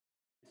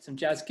some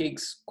jazz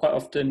gigs. Quite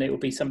often it will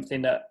be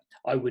something that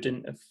I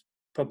wouldn't have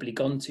probably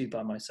gone to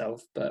by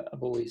myself, but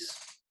I've always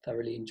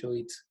thoroughly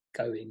enjoyed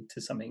going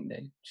to something new,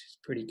 which is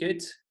pretty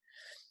good.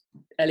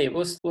 Elliot,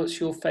 what's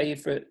your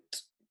favourite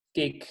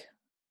gig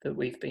that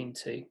we've been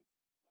to?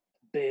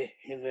 Beer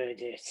in the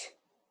Verdict.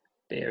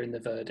 Beer in the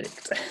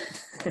Verdict.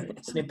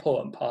 It's an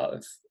important part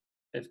of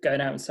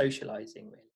going out and socialising, really.